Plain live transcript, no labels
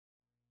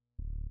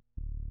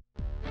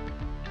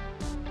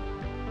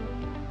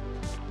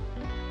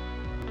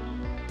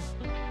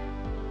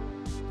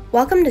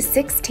Welcome to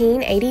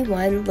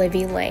 1681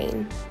 Livvy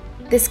Lane.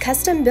 This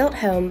custom-built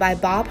home by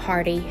Bob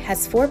Hardy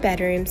has 4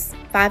 bedrooms,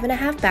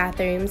 5.5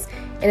 bathrooms,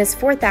 and is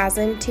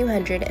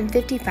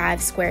 4,255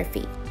 square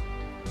feet.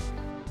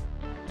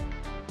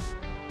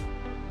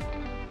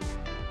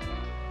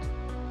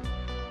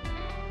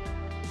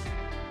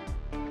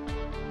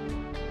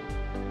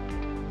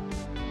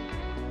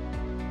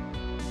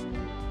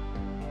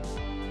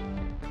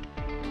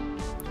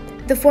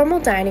 The formal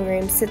dining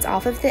room sits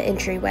off of the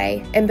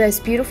entryway and boasts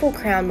beautiful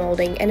crown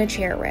molding and a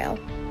chair rail.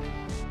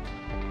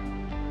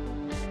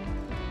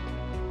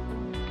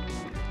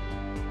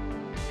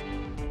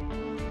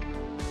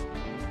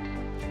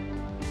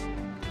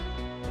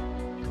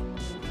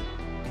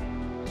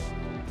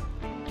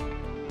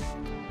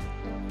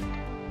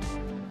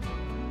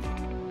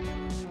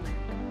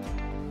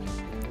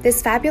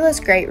 This fabulous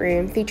great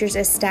room features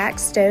a stacked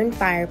stone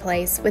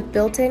fireplace with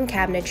built-in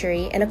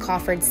cabinetry and a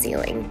coffered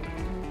ceiling.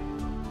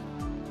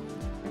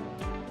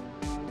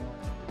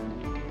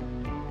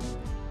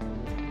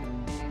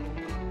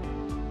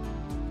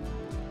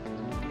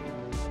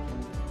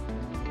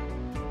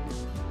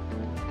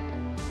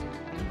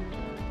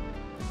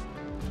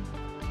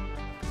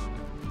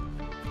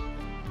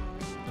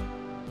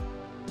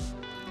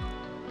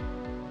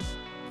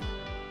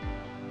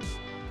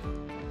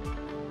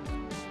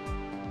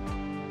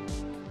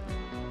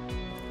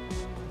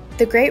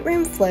 The great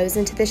room flows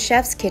into the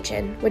chef's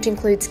kitchen, which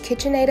includes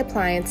KitchenAid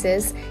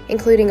appliances,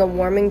 including a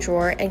warming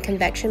drawer and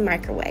convection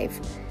microwave.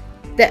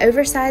 The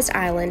oversized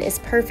island is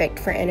perfect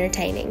for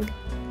entertaining.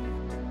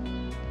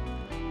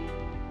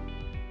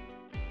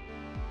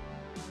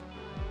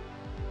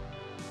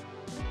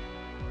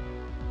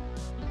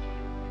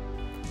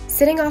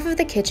 Sitting off of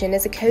the kitchen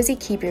is a cozy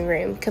keeping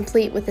room,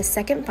 complete with a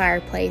second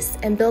fireplace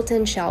and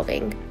built-in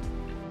shelving.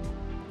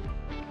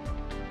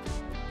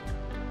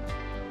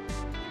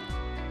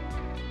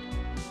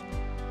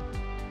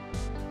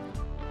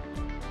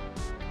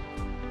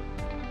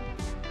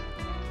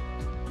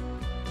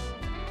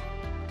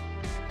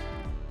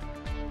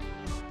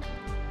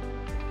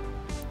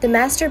 The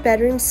master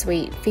bedroom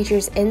suite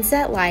features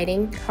inset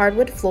lighting,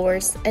 hardwood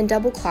floors, and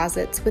double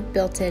closets with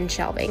built-in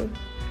shelving.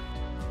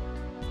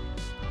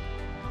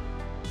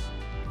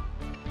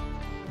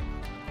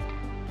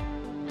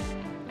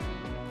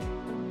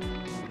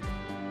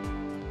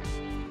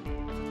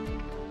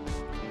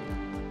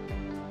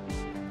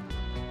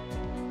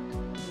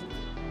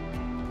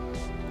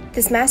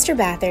 This master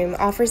bathroom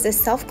offers a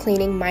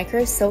self-cleaning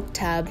micro silk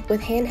tub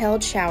with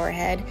handheld shower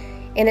head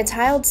and a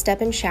tiled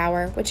step-in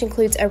shower, which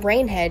includes a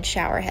rain head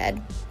shower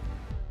head.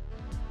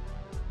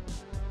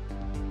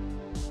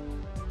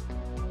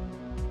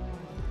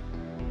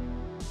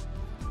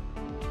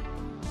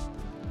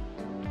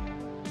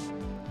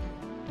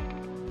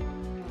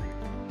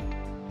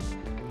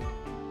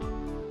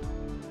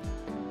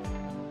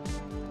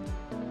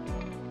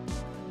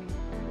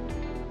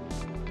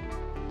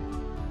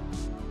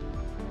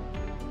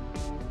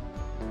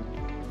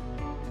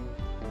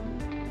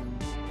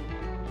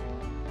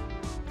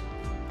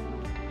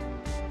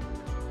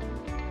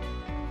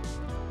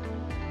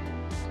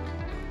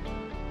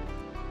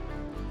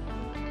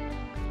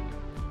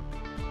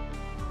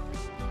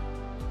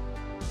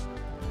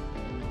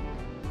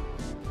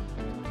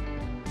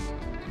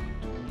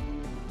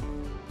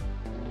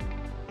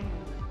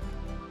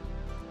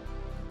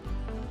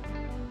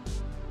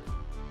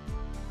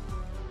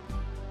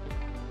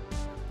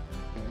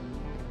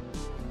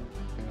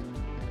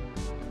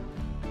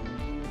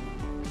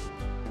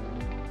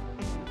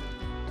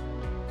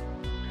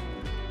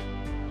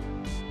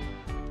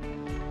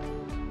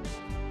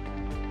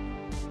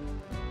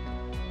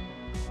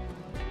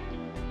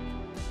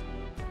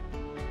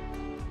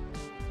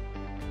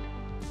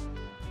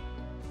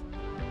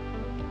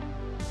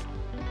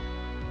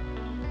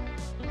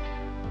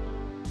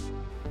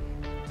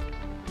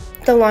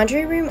 The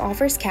laundry room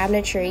offers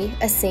cabinetry,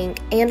 a sink,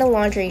 and a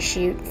laundry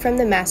chute from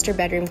the master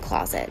bedroom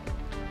closet.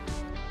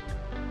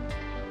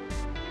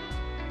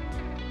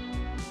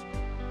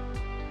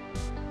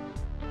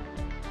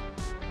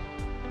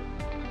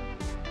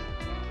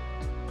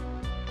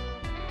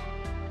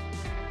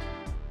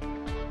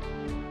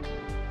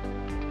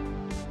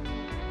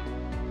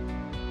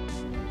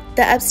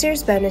 The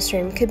upstairs bonus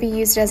room could be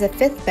used as a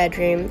 5th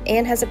bedroom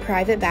and has a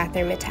private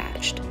bathroom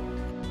attached.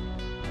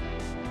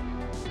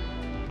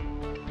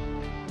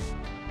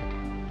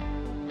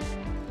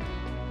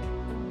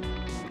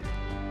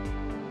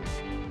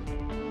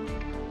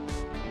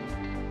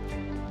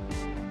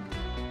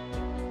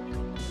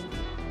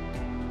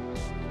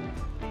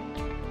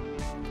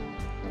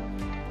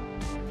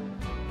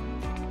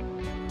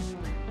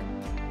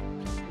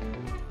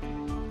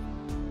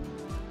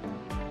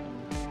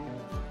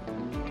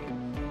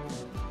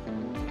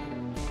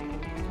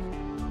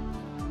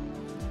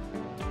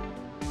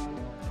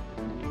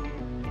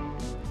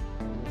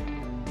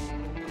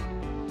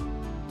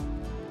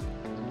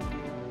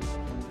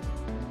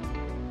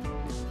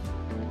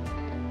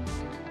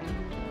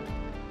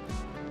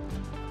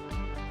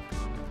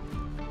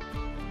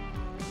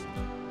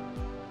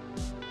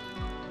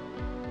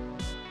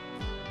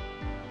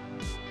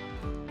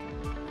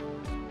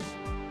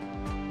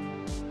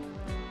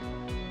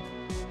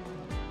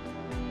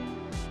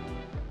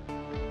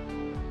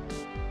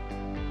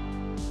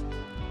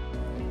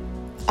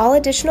 All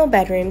additional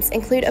bedrooms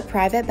include a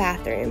private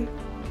bathroom.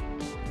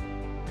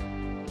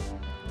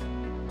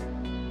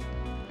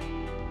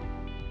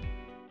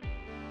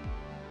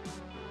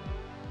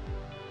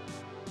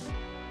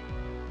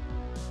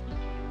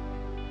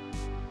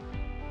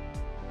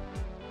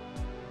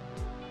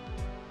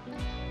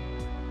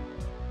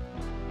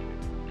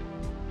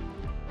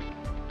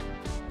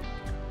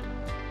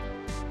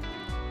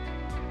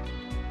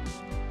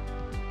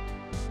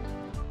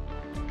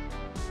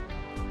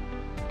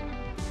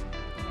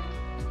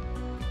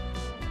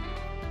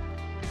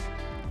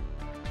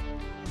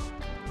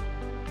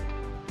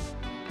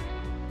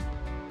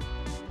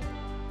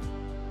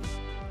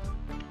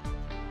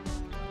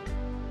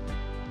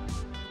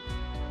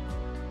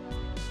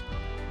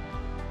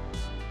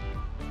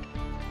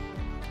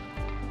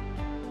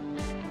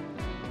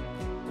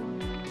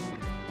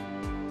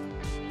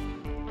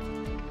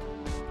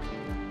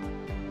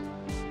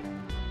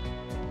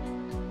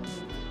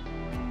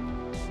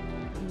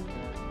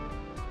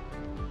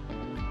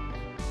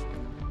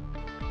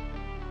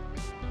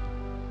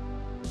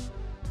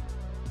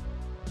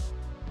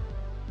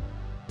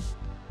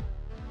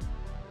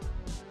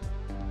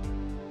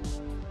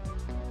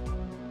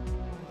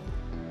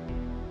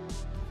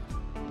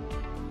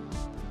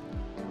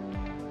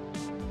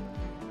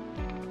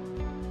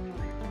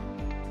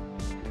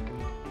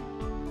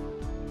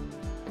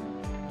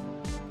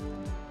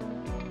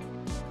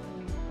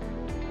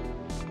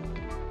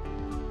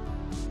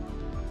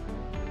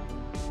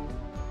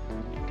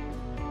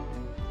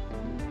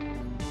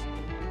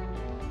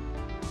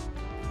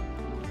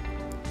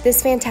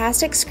 This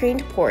fantastic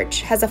screened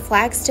porch has a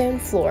flagstone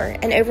floor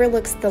and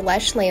overlooks the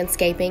lush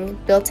landscaping,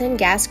 built-in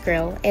gas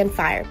grill, and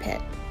fire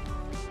pit.